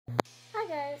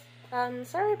guys.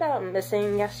 Sorry about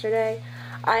missing yesterday.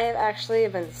 I have actually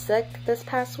been sick this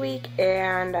past week,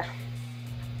 and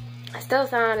I still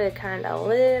sounded kind of a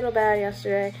little bad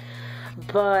yesterday,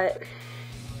 but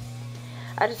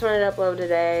I just wanted to upload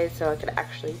today so I could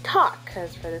actually talk,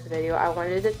 because for this video I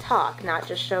wanted to talk, not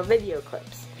just show video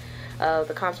clips of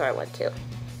the concert I went to.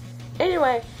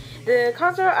 Anyway, the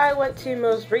concert I went to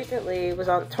most recently was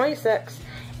on the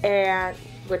 26th,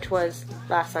 which was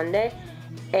last Sunday,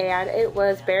 and it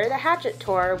was Bury the Hatchet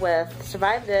tour with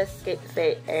Survive This, Escape the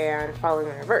Fate, and Following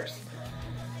in Reverse.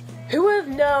 Who would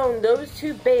have known those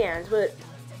two bands would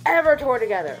ever tour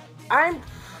together? I'm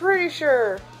pretty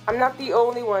sure I'm not the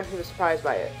only one who was surprised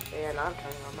by it, and I'm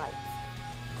turning on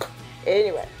mics.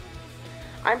 Anyway,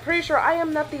 I'm pretty sure I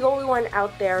am not the only one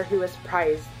out there who was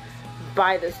surprised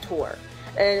by this tour.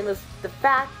 And it was the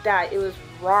fact that it was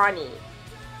Ronnie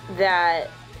that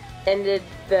ended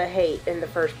the hate in the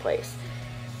first place.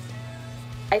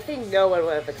 I think no one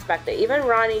would have expected. Even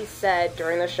Ronnie said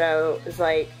during the show, is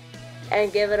like,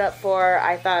 and give it up for,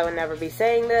 I thought I would never be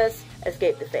saying this,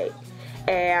 Escape the Fate.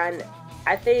 And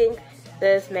I think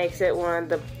this makes it one of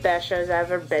the best shows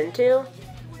I've ever been to,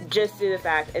 just due to the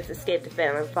fact it's Escape the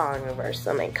Fate and Following Reverse.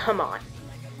 I mean, come on.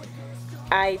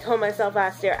 I told myself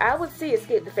last year, I would see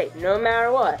Escape the Fate no matter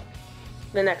what,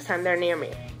 the next time they're near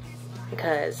me.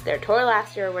 Because their tour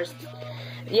last year was,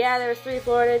 yeah, there was 3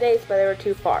 Florida dates, but they were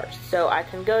too far, so I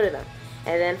couldn't go to them.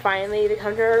 And then finally they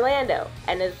come to Orlando,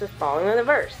 and it's just Following the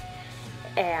Reverse.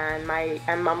 And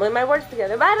I'm mumbling my words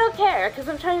together, but I don't care, because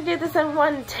I'm trying to do this in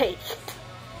one take.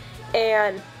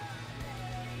 And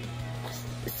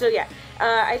so yeah,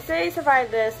 I say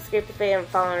Survive This, Escape the Fate, and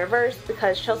Following Reverse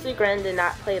because Chelsea Grin did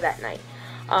not play that night.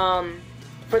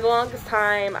 For the longest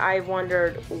time, I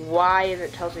wondered, why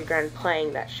isn't Chelsea Grin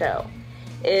playing that show?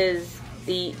 Is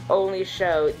the only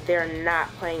show they're not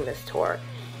playing this tour.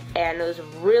 And it was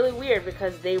really weird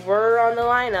because they were on the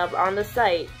lineup on the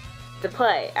site to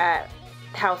play at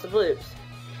House of Blues.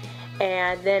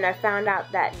 And then I found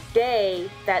out that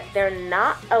day that they're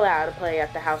not allowed to play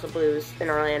at the House of Blues in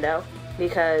Orlando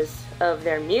because of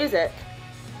their music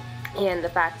and the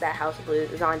fact that House of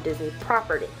Blues is on Disney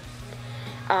property.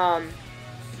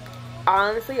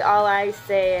 Honestly, all I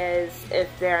say is, if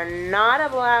they're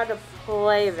not allowed to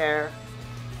play there,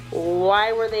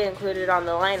 why were they included on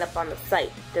the lineup on the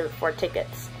site for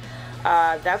tickets?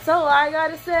 That's all I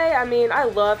gotta say. I mean, I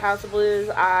love House of Blues.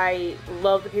 I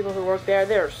love the people who work there.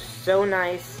 They're so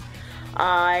nice.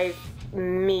 I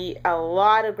meet a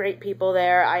lot of great people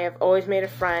there. I have always made a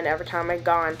friend every time I've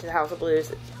gone to the House of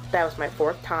Blues. That was my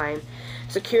 4th time.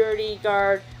 Security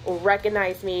guard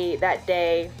recognized me that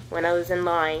day when I was in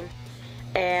line.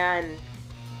 And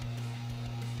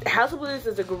House of Blues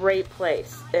is a great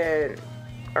place in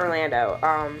Orlando.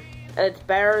 It's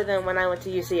better than when I went to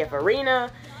UCF Arena.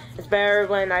 It's better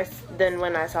than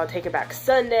when I saw Take It Back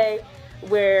Sunday,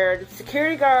 where the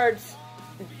security guards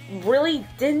really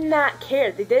did not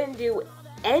care. They didn't do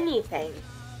anything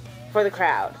for the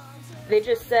crowd. They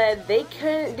just said they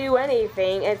couldn't do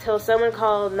anything until someone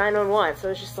called 911.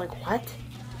 So it's just like, what?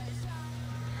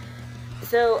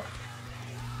 So,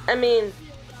 I mean,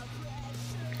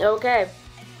 okay.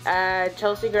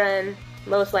 Chelsea Grin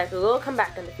most likely will come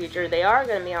back in the future. They are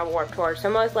going to be on Warped Tour, so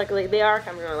most likely they are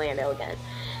coming to Orlando again.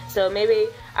 So maybe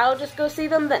I'll just go see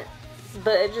them then.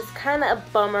 But it's just kind of a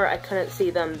bummer I couldn't see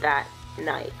them that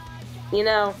night. You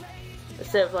know?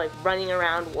 Instead of like running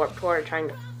around Warped Tour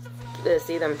trying to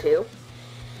see them too.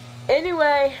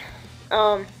 Anyway,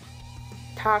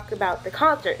 talk about the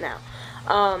concert now.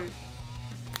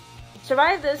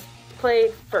 Survive This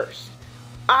played first.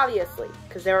 Obviously,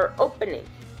 because they were opening.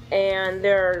 And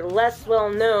they're less well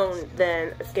known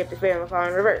than Escape the Fate and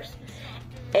Following Reverse.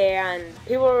 And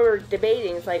people were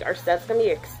debating, it's like, are sets going to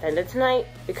be extended tonight?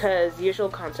 Because usual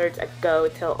concerts go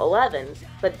till 11,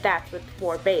 but that's with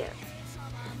 4 bands.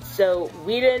 So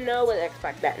we didn't know what to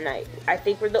expect that night. I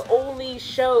think we're the only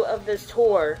show of this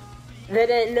tour that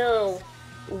didn't know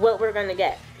what we're going to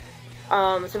get.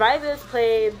 Survive This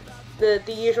played the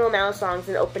usual amount of songs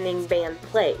an opening band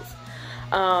plays.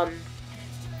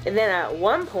 And then at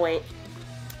one point,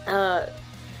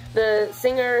 the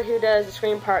singer who does the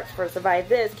scream parts for Survive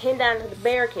This came down to the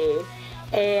barricade,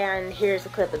 and here's a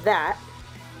clip of that.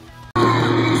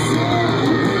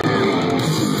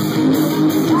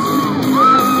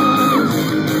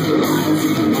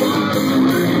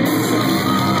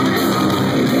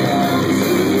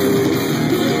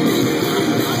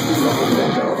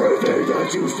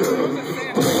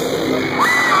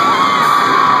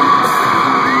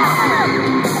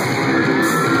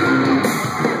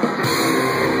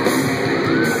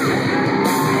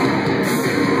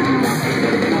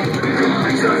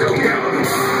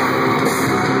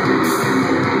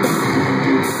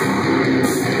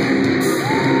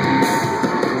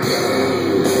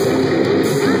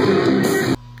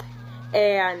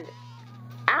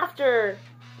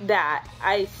 that,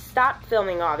 I stopped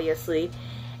filming, obviously,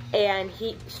 and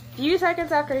a few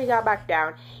seconds after he got back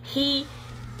down, he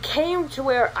came to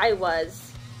where I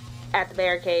was at the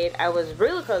barricade. I was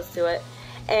really close to it,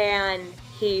 and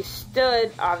he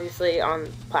stood, obviously, on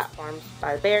platforms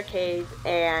by the barricade,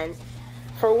 and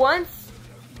for once,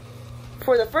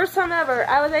 for the first time ever,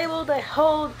 I was able to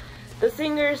hold the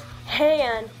singer's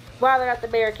hand while they're at the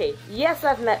barricade. Yes,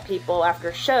 I've met people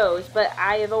after shows, but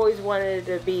I have always wanted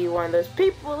to be one of those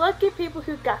people, lucky people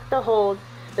who got to hold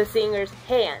the singer's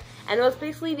hand. And it was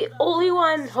basically the only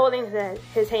one holding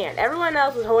his hand. Everyone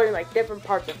else was holding like different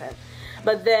parts of him.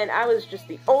 But then I was just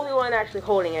the only one actually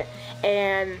holding it.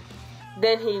 And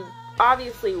then he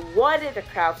obviously wanted to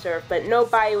crowd surf, but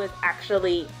nobody was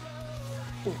actually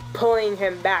pulling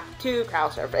him back to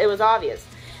crowd surf. It was obvious.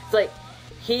 It's like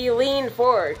he leaned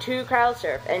forward to crowd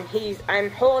surf, and I'm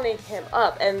holding him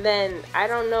up, and then I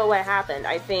don't know what happened.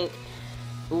 I think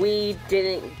we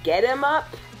didn't get him up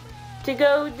to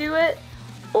go do it,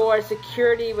 or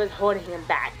security was holding him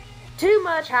back. Too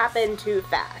much happened too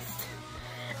fast.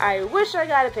 I wish I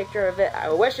got a picture of it.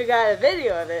 I wish I got a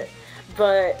video of it,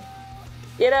 but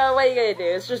you know, what are you gonna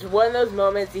do? It's just one of those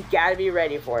moments, you gotta be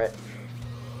ready for it.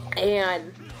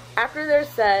 And after their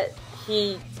set,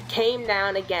 he came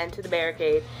down again to the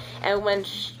barricade and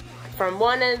went from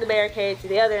one end of the barricade to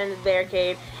the other end of the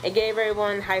barricade and gave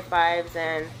everyone high fives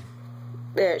and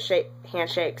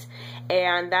handshakes.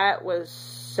 And that was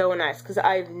so nice, because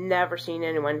I've never seen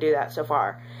anyone do that so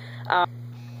far.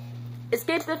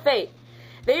 Escape to Fate.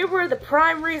 They were the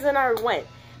prime reason I went.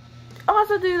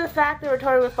 Also due to the fact they were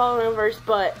totally with following a verse,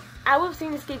 but I would have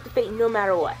seen Escape to Fate no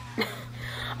matter what.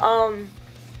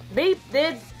 They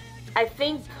did, I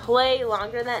think, play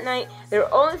longer that night. They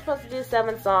were only supposed to do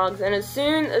 7 songs, and as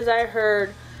soon as I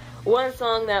heard one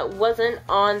song that wasn't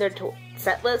on their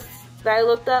set list that I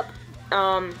looked up,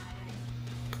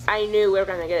 I knew we were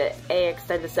going to get an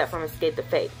extended set from Escape to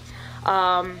Fate.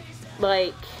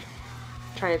 Like,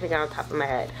 trying to think on top of my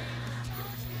head.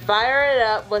 Fire It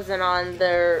Up wasn't on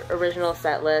their original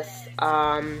set list.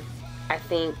 I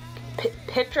think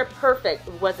Picture Perfect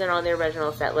wasn't on the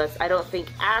original set list. I don't think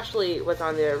Ashley was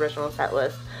on the original set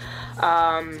list.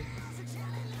 I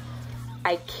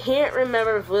can't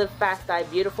remember if Live Fast Die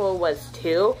Beautiful was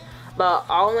too, but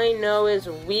all I know is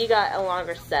we got a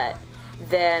longer set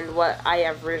than what I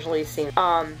have originally seen.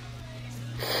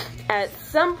 At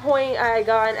some point I had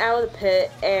gotten out of the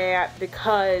pit, and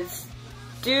because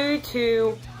due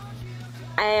to,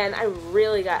 and I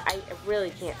really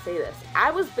can't say this,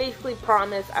 I was basically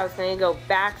promised I was going to go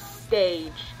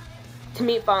backstage to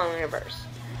meet Following Universe.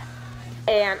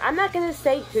 And I'm not going to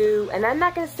say who, and I'm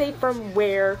not going to say from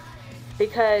where,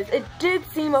 because it did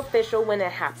seem official when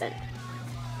it happened.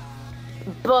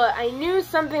 But I knew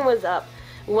something was up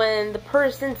when the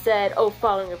person said, oh,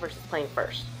 Following Universe is playing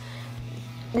first.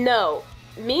 No,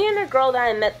 me and a girl that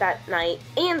I met that night,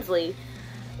 Ansley,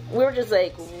 we were just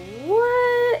like,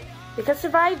 what? Because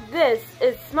Survive This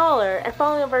is smaller, and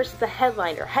Following Universe is the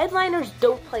headliner. Headliners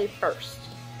don't play first.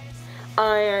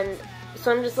 And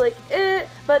so I'm just like, eh.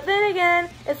 But then again,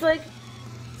 it's like,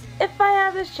 if I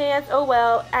have this chance, oh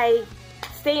well, I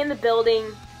stay in the building.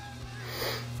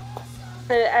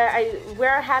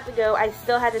 Where I had to go, I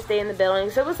still had to stay in the building.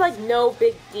 So it was like no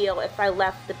big deal if I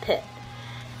left the pit.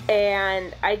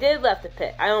 And I did left the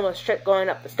pit. I almost tripped going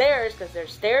up the stairs, because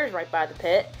there's stairs right by the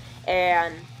pit.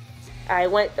 And I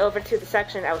went over to the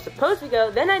section I was supposed to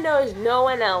go. Then I noticed no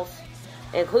one else,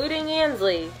 including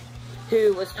Ansley,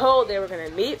 who was told they were going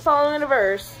to meet Following the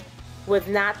Verse, was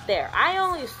not there. I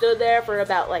only stood there for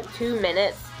about like 2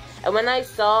 minutes. And when I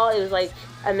saw it was like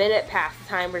a minute past the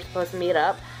time we're supposed to meet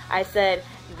up, I said,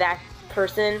 that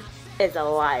person is a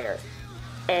liar.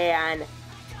 And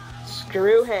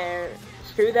screw him.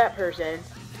 Screw that person.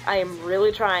 I am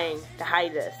really trying to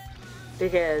hide this,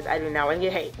 because I do not want to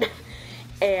get hate.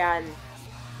 And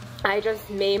I just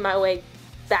made my way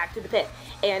back to the pit.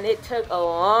 And it took a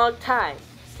long time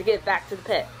to get back to the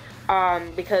pit.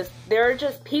 Because there are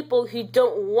just people who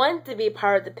don't want to be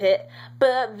part of the pit,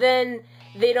 but then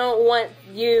they don't want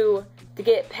you to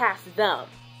get past them.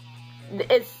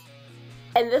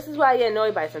 And this is why I get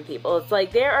annoyed by some people. It's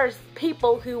like, there are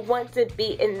people who want to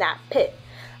be in that pit.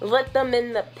 Let them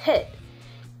in the pit.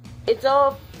 It's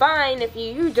all fine if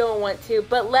you don't want to,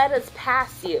 but let us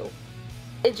pass you.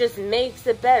 It just makes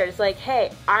it better. It's like,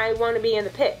 hey, I want to be in the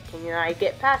pit. Can I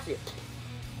get past you?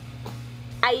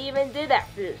 I even did that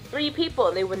for 3 people,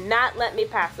 and they would not let me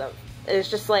pass them.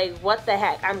 It's just like, what the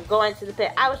heck? I'm going to the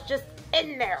pit. I was just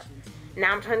in there.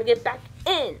 Now I'm trying to get back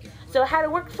in. So I had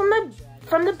to work from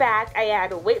the back. I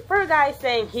had to wait for a guy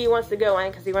saying he wants to go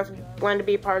in because he wanted to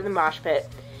be part of the mosh pit.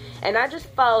 And I just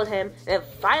followed him, and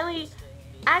finally,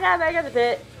 I got back at the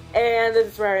pit, and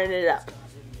this is where I ended up.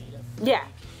 Yeah,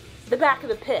 the back of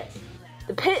the pit.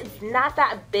 The pit is not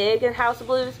that big in House of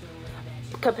Blues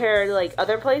compared to like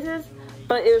other places,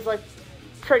 but it was like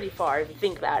pretty far if you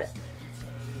think about it.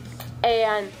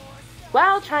 And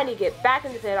while trying to get back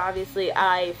in the pit, obviously,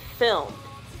 I filmed.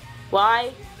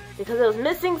 Why? Because I was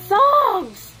missing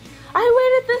songs!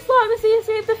 I waited this long to see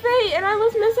Escape the Fate, and I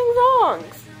was missing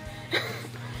songs!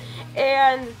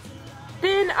 And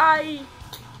then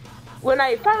when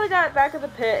I finally got back at the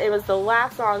pit, it was the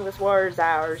last song, This War Is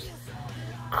Ours.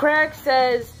 Craig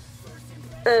says,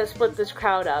 split this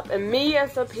crowd up. And me and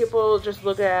some people just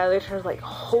look at each other like,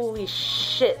 holy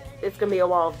shit, it's gonna be a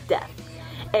wall of death.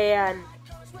 And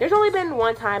there's only been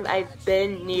one time I've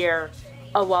been near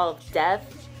a wall of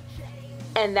death,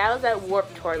 and that was at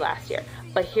Warped Tour last year.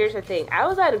 But here's the thing, I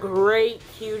was at a great,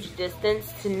 huge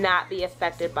distance to not be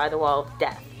affected by the wall of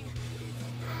death.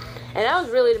 And I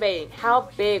was really debating, how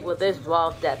big will this wall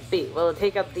of death be? Will it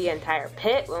take up the entire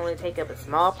pit? Will it take up a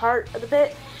small part of the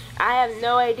pit? I have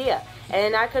no idea.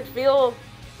 And I could feel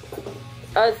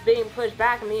us being pushed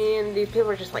back. Me and these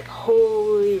people are just like,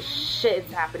 holy shit,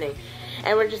 it's happening.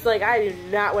 And we're just like, I do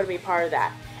not want to be part of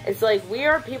that. It's like, we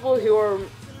are people who are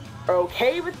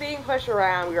okay with being pushed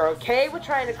around. We are okay with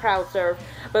trying to crowd surf.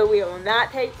 But we will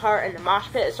not take part in a mosh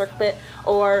pit, a circle pit,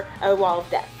 or a wall of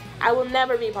death. I will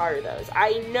never be part of those.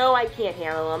 I know I can't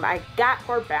handle them. I got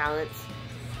poor balance.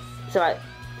 So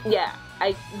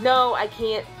I know I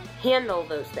can't handle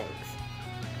those things.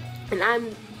 And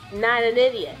I'm not an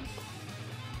idiot.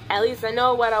 At least I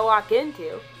know what I walk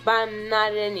into. But I'm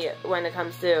not an idiot when it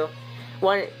comes to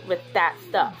with that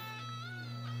stuff.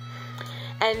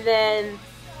 And then,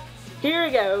 here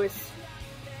it goes.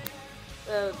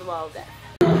 The wall of death.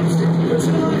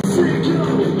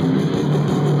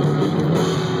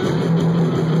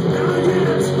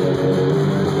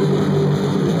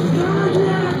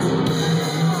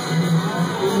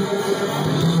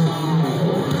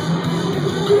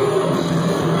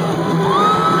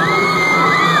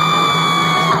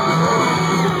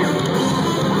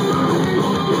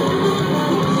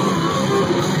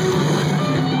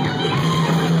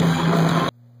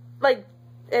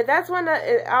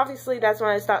 Obviously that's when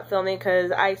I stopped filming,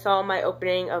 because I saw my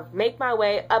opening of Make My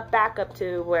Way back up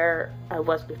to where I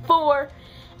was before,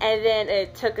 and then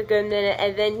it took a good minute,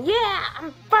 and then yeah,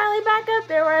 I'm finally back up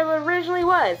there where I originally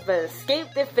was, but Escape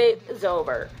the Fate is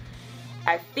over.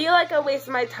 I feel like I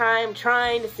wasted my time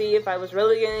trying to see if I was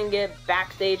really going to get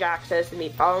backstage access to me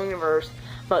following the verse,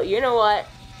 but you know what?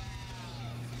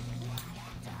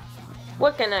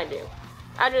 What can I do?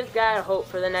 I just gotta hope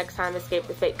for the next time Escape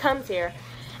the Fate comes here,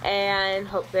 and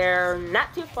hope they're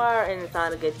not too far and it's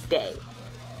on a good day.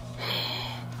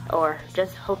 Or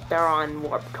just hope they're on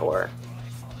Warped Tour.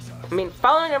 I mean,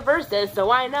 following a versus, so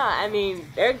why not? I mean,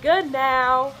 they're good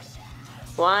now.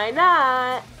 Why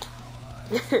not?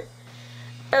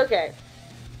 Okay.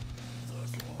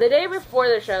 The day before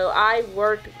the show, I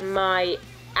worked my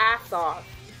ass off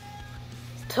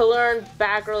to learn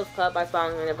Bad Girls Club by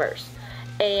Following the Verse.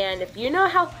 And if you know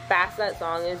how fast that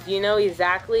song is, you know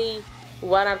exactly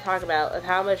what I'm talking about, of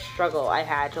how much struggle I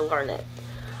had to learn it.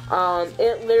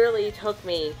 It literally took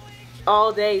me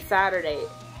all day Saturday,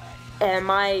 and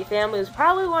my family was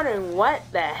probably wondering what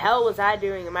the hell was I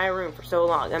doing in my room for so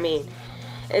long. I mean,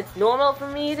 it's normal for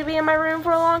me to be in my room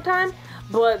for a long time,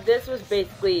 but this was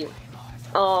basically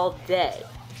all day.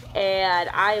 And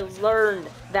I learned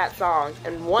that song,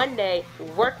 and one day,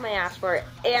 worked my ass for it,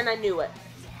 and I knew it.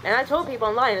 And I told people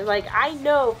online, it's like, I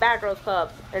know Bad Girls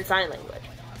Club and sign language.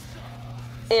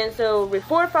 And so,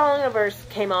 before Following a Verse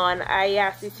came on, I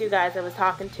asked these two guys I was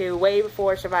talking to way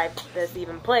before Survive This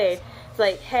even played. It's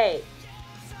like, hey,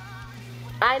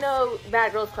 I know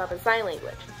Bad Girls Club and sign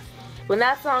language. When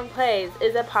that song plays,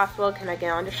 is it possible, can I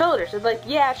get on your shoulders? It's like,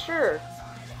 yeah, sure.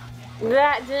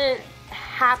 That didn't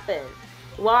happen.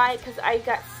 Why? Because I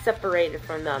got separated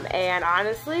from them. And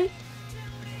honestly,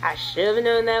 I should have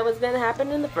known that was going to happen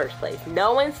in the first place.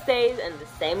 No one stays in the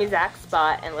same exact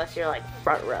spot unless you're like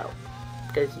front row,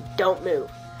 because you don't move.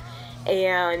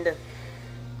 And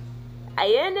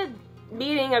I ended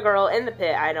meeting a girl in the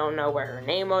pit. I don't know where her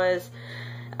name was.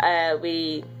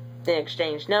 We didn't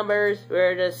exchange numbers. We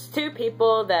were just two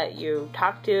people that you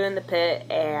talk to in the pit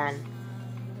and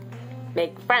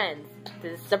make friends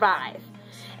to survive.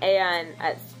 And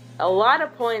at a lot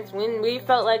of points when we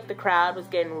felt like the crowd was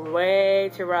getting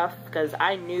way too rough, because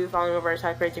I knew Following a Verse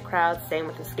had crazy crowds, same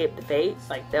with Escape the Fate.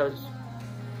 Like, that's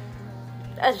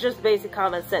just basic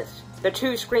common sense. They're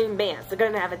two scream bands. They're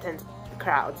gonna have intense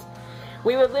crowds.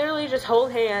 We would literally just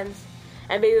hold hands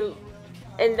and be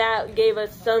and that gave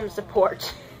us some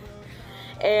support.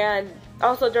 And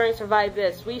also during Survive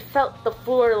This, we felt the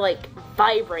floor like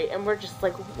vibrate, and we're just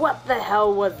like, what the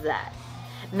hell was that?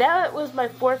 That was my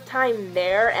 4th time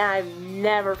there, and I've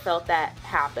never felt that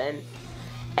happen.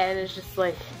 And it's just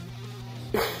like...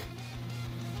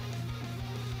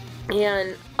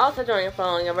 And also during a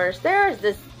Falling Universe, there's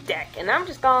this dick, and I'm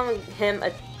just calling him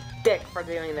a dick for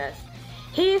doing this.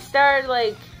 He started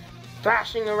like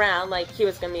thrashing around like he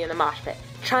was gonna be in the mosh pit,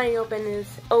 trying to open his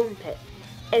own pit.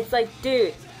 It's like,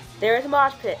 dude, there's a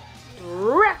mosh pit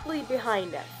directly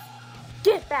behind us.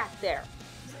 Get back there,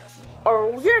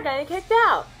 or you're gonna get kicked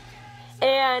out.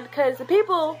 And because the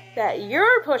people that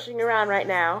you're pushing around right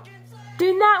now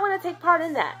do not want to take part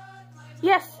in that.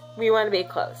 Yes, we want to be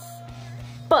close,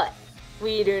 but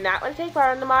we do not want to take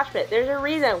part in the mosh pit. There's a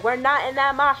reason we're not in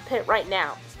that mosh pit right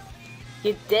now.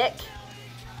 You dick.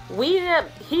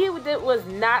 He was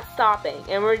not stopping,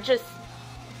 and we're just,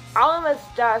 all of us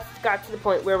just got to the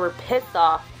point where we're pissed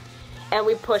off, and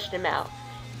we pushed him out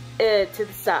to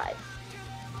the side.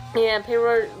 And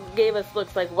people gave us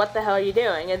looks like, what the hell are you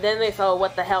doing? And then they saw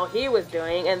what the hell he was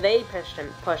doing, and they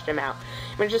pushed him out.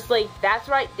 We're just like, that's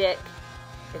right, dick.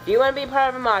 If you want to be part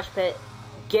of a mosh pit,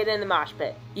 get in the mosh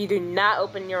pit. You do not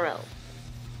open your own.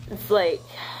 It's like...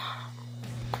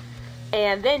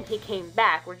 And then he came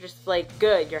back. We're just like,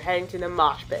 good, you're heading to the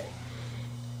mosh pit.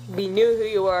 We knew who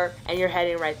you were, and you're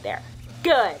heading right there.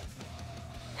 Good.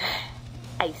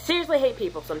 I seriously hate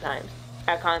people sometimes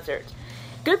at concerts.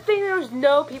 Good thing there was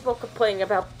no people complaining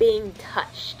about being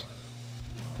touched.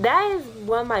 That is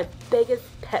one of my biggest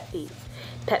pet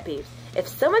peeves. If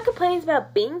someone complains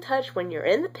about being touched when you're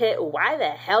in the pit, why the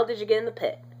hell did you get in the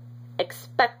pit?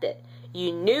 Expect it.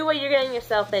 You knew what you're getting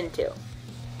yourself into.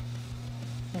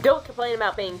 Don't complain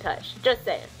about being touched. Just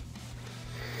saying.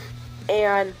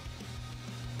 And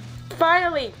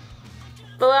finally,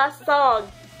 the last song.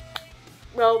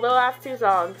 Well, the last 2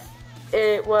 songs.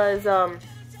 It was, man,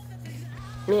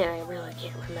 I really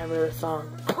can't remember the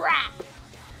song. Crap!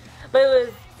 But it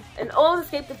was an old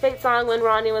Escape the Fate song when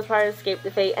Ronnie was part of Escape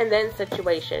the Fate, and then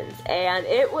Situations. And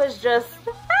it was just...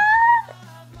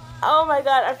 oh my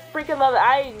god, I freaking love it.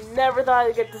 I never thought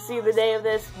I'd get to see the day of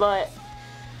this, but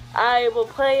I will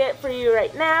play it for you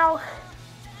right now.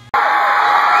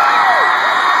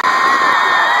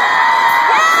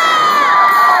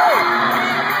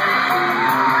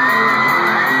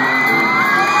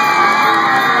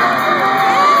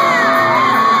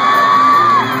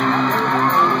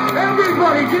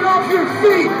 Everybody get off your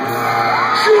feet!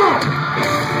 Jump!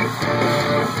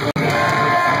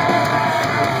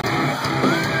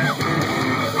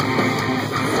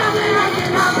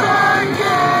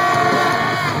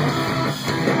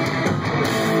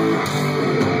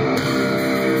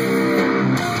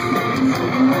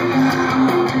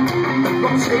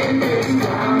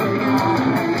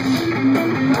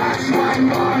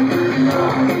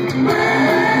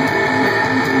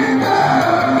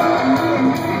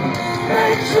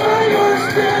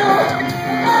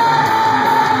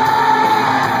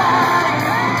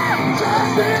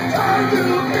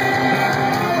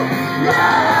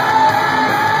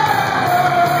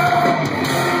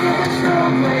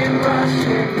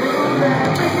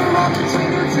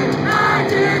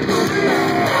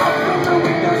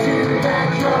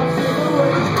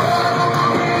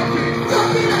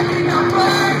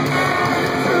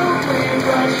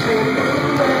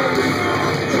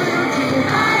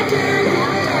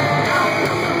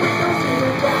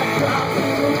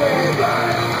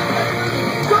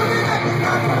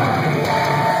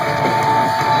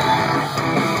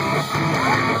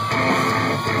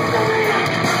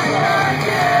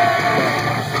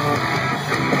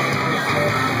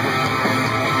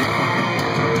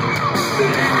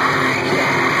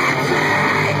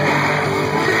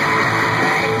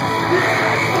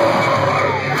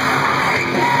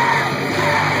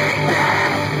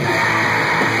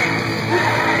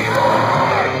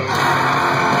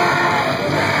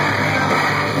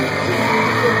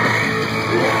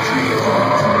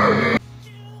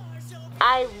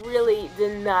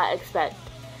 Not expect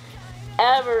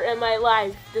ever in my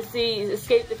life to see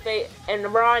Escape the Fate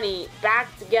and Ronnie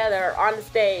back together on the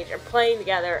stage and playing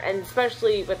together, and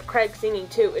especially with Craig singing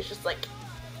too. It's just like,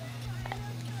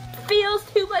 feels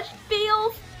too much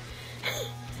feels.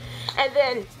 And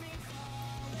then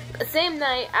the same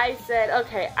night I said,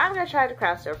 okay, I'm gonna try to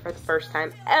crowd surf for the first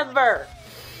time ever.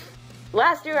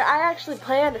 Last year I actually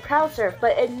planned to crowd surf,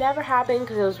 but it never happened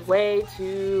because it was way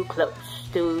too close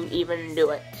to even do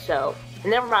it, so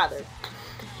never bothered.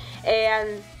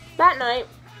 And that night,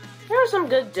 there was some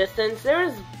good distance. There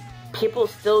was people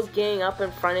still getting up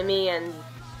in front of me and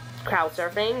crowd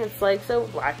surfing. It's like, so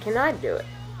why can't I do it?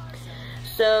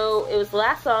 So it was the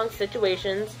last song,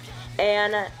 Situations,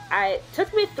 and it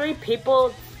took me 3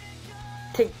 people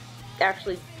to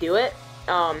actually do it.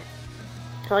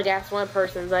 Like, I asked one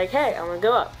person's like, hey, I want to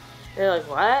go up. And they're like,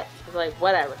 what? I was like,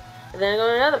 whatever. And then I go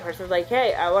to another person's like,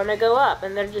 hey, I want to go up.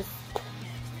 And they're just...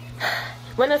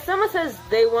 When someone says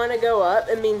they want to go up,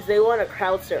 it means they want to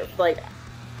crowd surf. Like,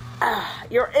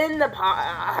 you're in the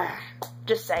pot.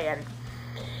 Just saying.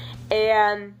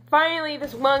 And finally,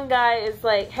 this one guy is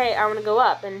like, hey, I want to go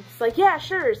up. And it's like, yeah,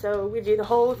 sure. So we do the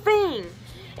whole thing.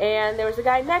 And there was a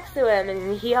guy next to him,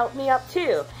 and he helped me up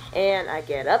too. And I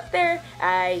get up there,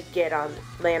 I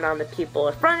land on the people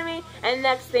in front of me, and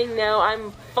next thing you know,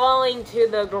 I'm falling to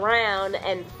the ground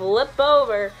and flip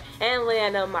over and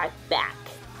land on my back.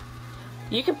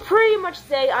 You can pretty much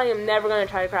say I am never going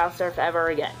to try to crowd surf ever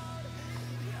again.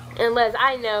 Unless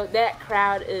I know that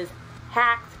crowd is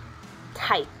hacked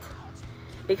tight.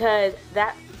 Because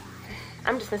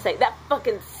I'm just going to say, that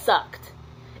fucking sucked.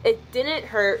 It didn't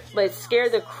hurt, but it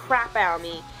scared the crap out of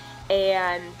me,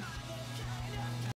 and